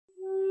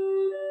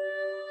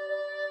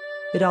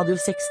Radio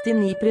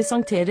 69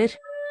 presenterer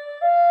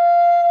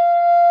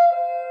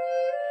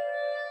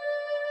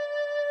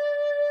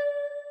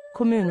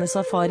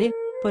Kommunesafari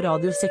på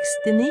Radio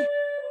 69.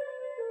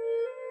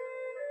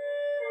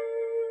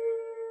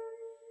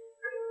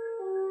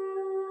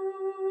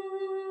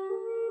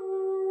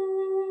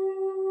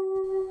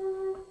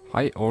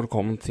 Hei og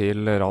velkommen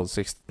til Radio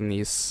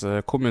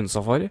 69s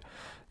kommunesafari.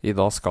 I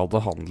dag skal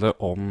det handle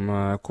om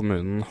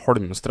kommunen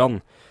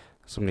Holmestrand,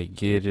 som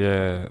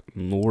ligger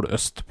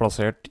nordøst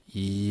plassert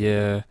i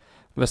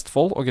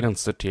Vestfold og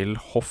grenser til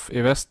Hoff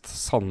i vest,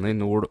 Sande i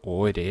nord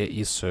og Re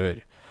i sør.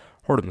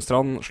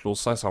 Holmestrand slo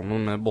seg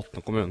sammen med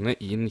Botne kommune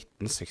i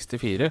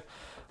 1964,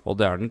 og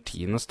det er den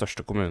 10.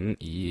 største kommunen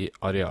i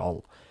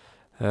areal.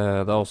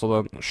 Det er også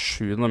den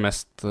 7.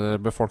 mest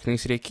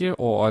befolkningsrike,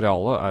 og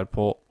arealet er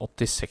på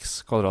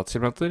 86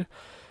 kvadratkilometer,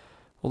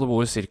 og det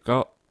bor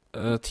ca.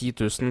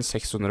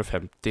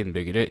 10.650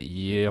 innbyggere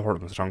i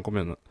Holmestrand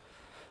kommune.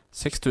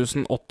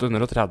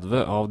 6.830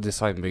 av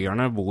disse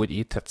innbyggerne bor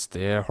i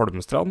tettsted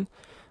Holmestrand,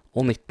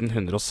 og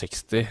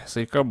 1960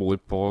 ca. bor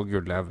på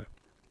Gullhaug.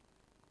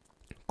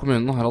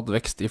 Kommunen har hatt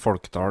vekst i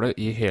folketallet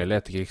i hele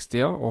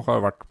etterkrigstida, og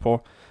har vært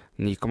på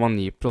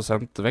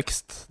 9,9%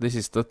 vekst de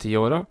siste 10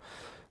 åra,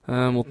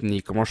 mot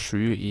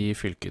 9,7 i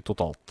fylket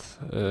totalt.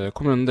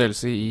 Kommunen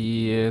deles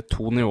i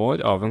 2 nivåer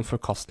av en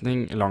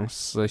forkastning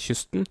langs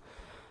kysten.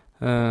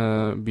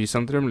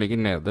 Bysentrum ligger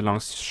nede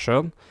langs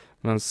sjøen,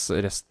 mens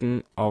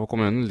resten av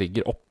kommunen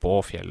ligger oppå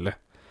fjellet.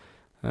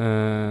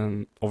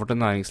 Over til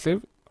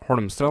næringsliv.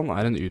 Holmestrand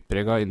er en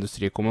utpreget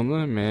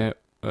industrikommune med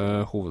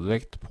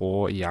hovedvekt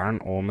på jern-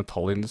 og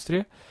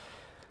metallindustri.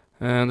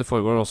 Det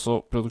foregår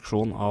også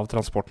produksjon av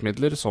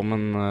transportmidler som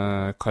en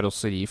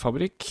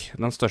karosserifabrikk.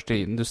 Den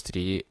største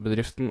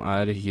industribedriften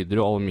er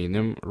Hydro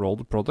Aluminium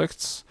Rolled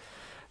Products,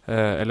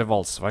 eller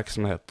valsverk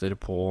som det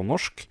heter på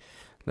norsk.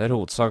 Det er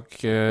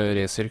hovedsak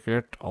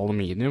resirkulert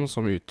aluminium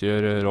som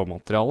utgjør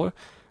råmateriale,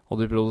 og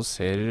de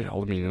produserer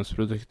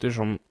aluminiumsprodukter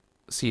som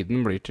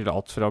siden blir til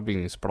alt fra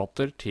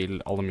bygningsplater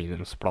til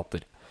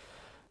aluminiumsplater.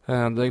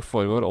 Det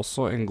foregår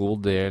også en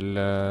god del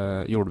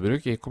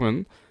jordbruk i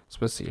kommunen,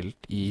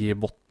 spesielt i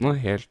Botne,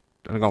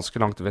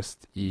 ganske langt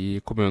vest i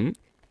kommunen.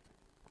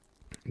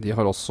 De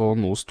har også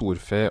noe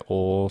storfe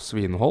og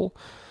svinehold,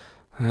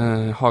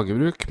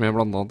 hagebruk med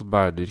blant annet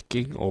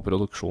bærdyrking og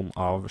produksjon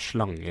av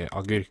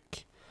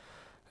slangeagurk.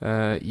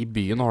 I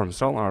byen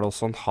Holmestrand er det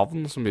også en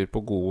havn som byr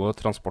på gode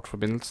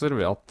transportforbindelser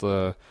ved at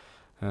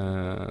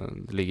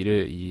det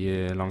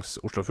ligger langs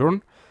Oslofjorden.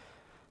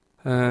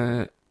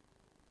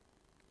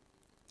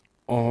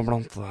 Og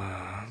blant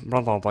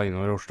annet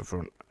innover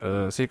Oslofjorden.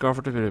 Cirka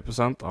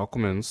 44% av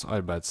kommunens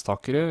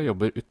arbeidstakere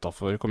jobber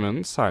utenfor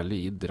kommunen,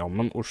 særlig i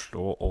Drammen,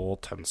 Oslo og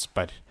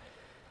Tønsberg.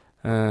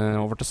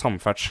 Over til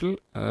samferdsel.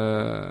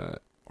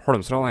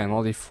 Holmestrand er en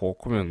av de få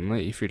kommunene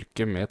i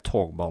fylket med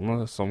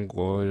togbane som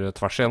går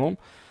tvers igjennom.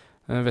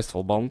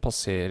 Vestfoldbanen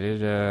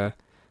passerer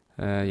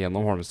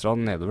gjennom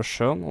Holmestrand nede ved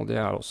sjøen, og de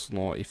er også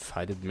nå i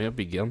ferd med å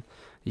bygge en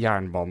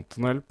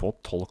jernbanetunnel på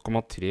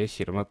 12,3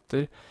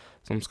 kilometer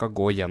som skal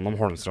gå gjennom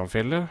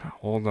Holmestrandfjellet,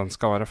 og den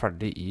skal være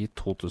ferdig i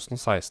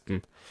 2016.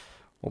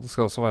 Og det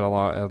skal også være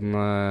da en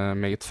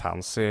meget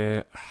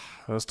fancy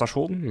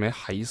stasjon med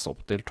heis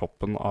opp til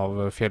toppen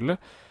av fjellet,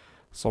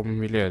 som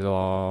vil gjøre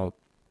da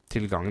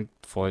tilgangen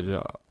for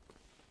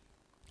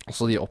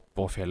også de opp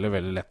på fjellet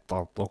veldig lett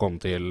å komme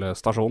til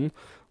stasjonen,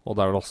 og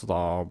det er vel også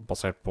da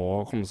basert på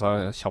å komme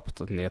seg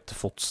kjapt ned til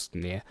fots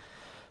ned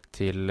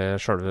til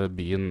selve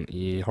byen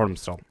i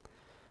Holmestrand.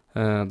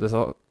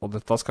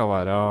 Dette skal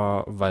være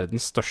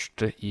verdens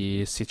største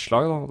i sitt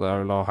slag, da. Det er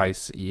vel da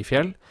heis i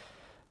fjell.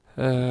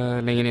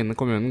 Lenger inn i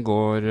kommunen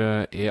går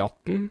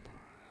E18,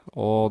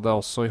 og det er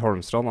også i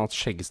Holmestrand at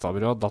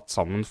Skjeggestadbrua datt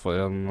sammen for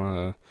en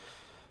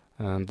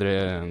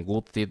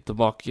god tid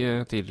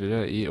tilbake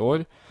tidligere i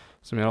år,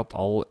 som gjør at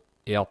all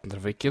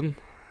E18-trafikken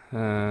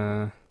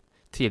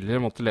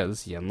tidligere måtte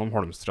ledes gjennom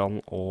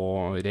Holmestrand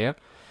og Re.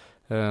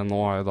 Nå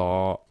er jo da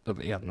den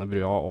ene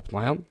brua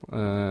åpnet igjen,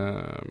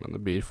 men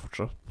det byr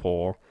fortsatt på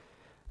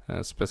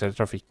spesiell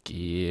trafikk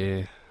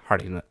i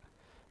helgene,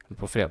 eller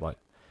på fredag.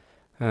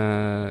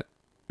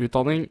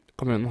 Utdanning.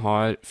 Kommunen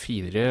har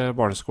 4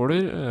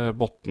 barneskoler,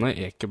 Botne,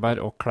 Ekeberg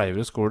og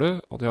Kleive skole,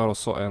 og de har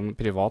også en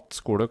privat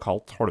skole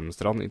kalt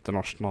Holmestrand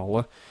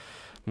Internasjonale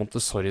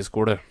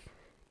Montessori-skole.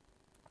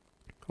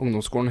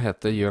 Ungdomsskolen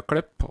heter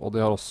Gjøklepp, og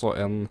de har også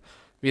en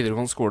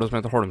videregående skole som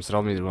heter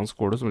Holmestrand videregående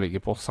skole, som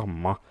ligger på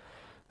samme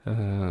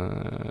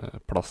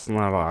plassen,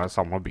 eller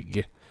samme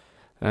bygget.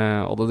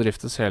 Og det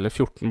driftes hele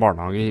 14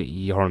 barnehager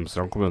i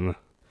Holmestrand kommune.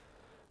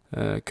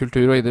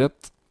 Kultur og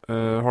idrett.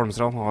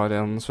 Holmestrand har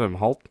en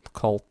svømmehall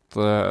kalt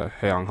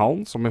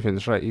Høyanghallen, som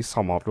befinner seg i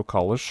samme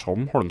lokaler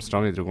som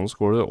Holmestrand videregående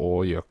skole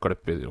og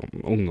Gjøklepp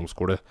videregående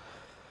ungdomsskole.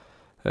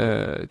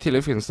 I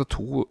tillegg finnes det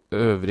 2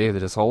 øvrige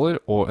idrettshaller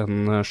og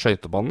en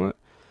skøytebane,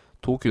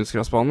 2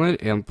 kunstgressbaner,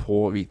 en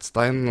på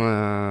Hvitstein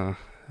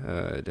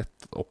rett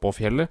oppå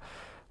fjellet,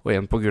 og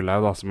en på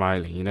Gullhaug da, som er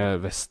lenger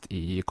vest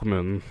i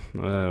kommunen,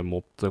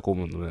 mot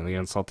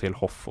kommunegrensa til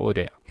Hoff og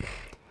Re.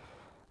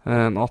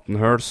 En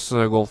 18-høls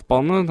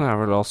golfbane, det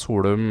vel da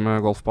Solum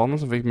golfbane,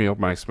 som fikk mye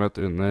oppmerksomhet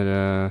under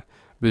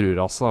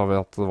bururaset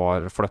ved at det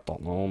var flytta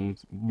noen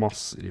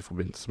masser i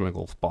forbindelse med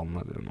golfbanen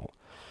eller noe.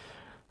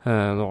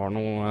 Det var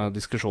noen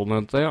diskusjoner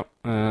rundt det, ja.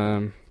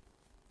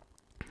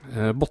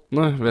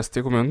 Botne vest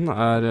i kommunen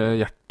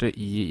hjertet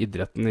i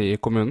idretten i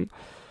kommunen.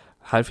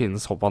 Her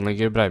finnes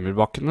hoppanlegget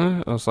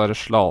Breimyrbakkene, og så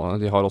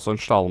de har også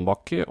en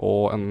slalombakke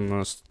og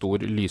en stor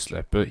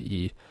lysløype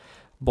i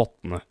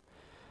Botne.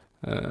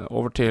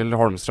 Over til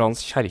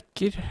Holmstrands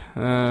kjerker.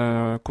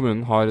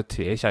 Kommunen har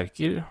 3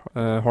 kjerker.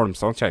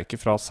 Holmstrand kjerke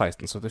fra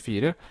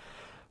 1674,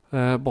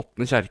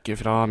 Botne kjerke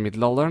fra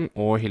middelalderen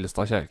og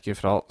Hillestad kjerke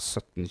fra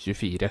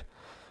 1724.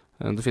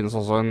 Det finnes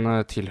også en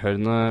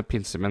tilhørende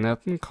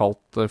pinsemenigheten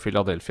kalt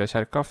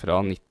Philadelphia-kjerka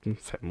fra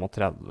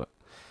 1935.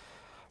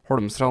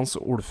 Holmstrands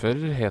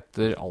ordfører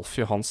heter Alf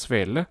Johan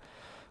Svele.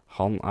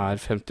 Han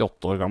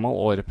 58 år gammel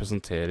og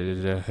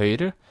representerer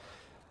Høyre.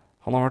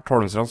 Han har vært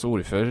Holmstrands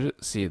ordfører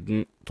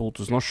siden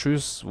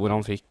 2007, hvor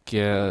han fikk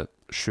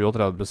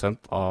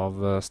 37% av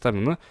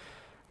stemmene.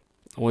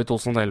 Og i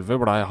 2011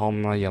 ble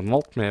han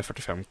gjenvalgt med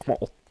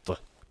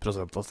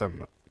 45,8% av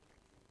stemmene.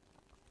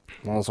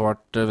 Han har også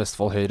vært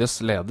Vestfold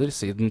Høyres leder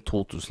siden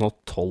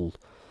 2012.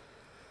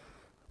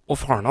 Og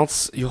faren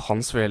hans,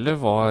 Johan Svele,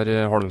 var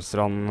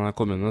Holmstrand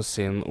kommune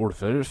sin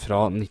ordfører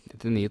fra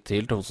 1999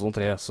 til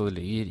 2003, så det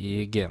ligger i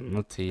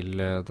genene til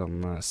den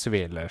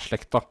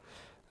Svele-slekta.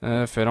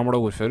 Før han ble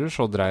ordfører,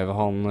 så drev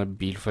han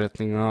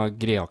bilforretninga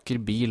Greaker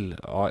Bil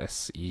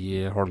AS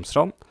i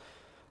Holmstrand.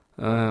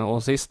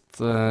 Og sist,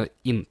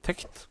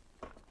 inntekt.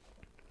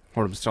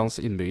 Holmstrands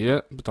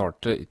innbyggere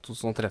betalte i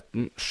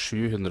 2013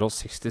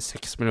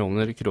 766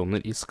 millioner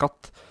kroner i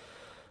skatt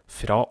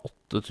fra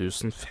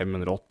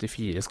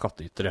 8584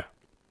 skattytere.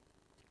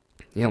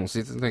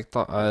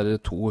 Gjennomsnittsinntekta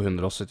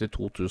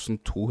 272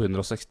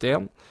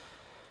 261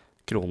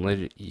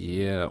 kroner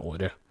i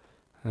året.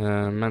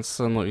 Mens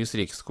Norges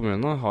rikeste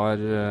kommune,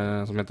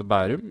 som heter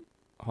Bærum,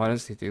 har en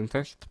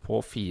snittinntekt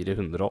på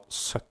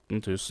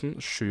 417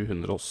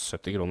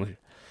 770 kroner.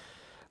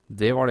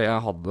 Det var det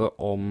jeg hadde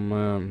om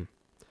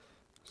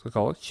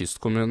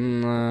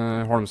kystkommunen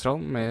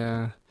Holmstrand.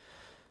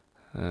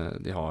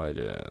 De har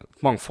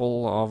et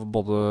mangfold av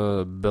både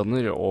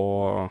bønder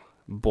og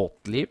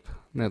båtliv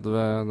nede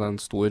ved en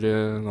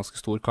ganske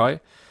stor kai.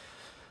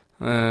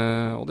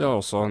 Og de har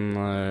også en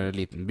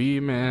liten by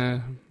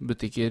med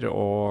butikker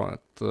og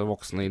et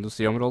voksende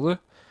industriområde.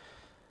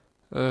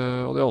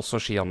 Og de har også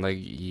skianlegg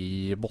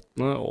i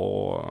Botne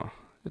og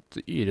et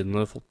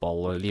yrende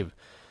fotballiv.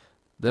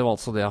 Det var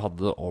altså det jeg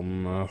hadde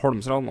om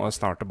Holmstrand, og jeg er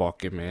snart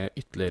tilbake med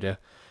ytterligere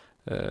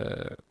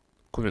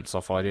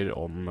kommunesafarier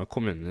om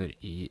kommuner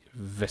i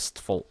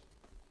Vestfold.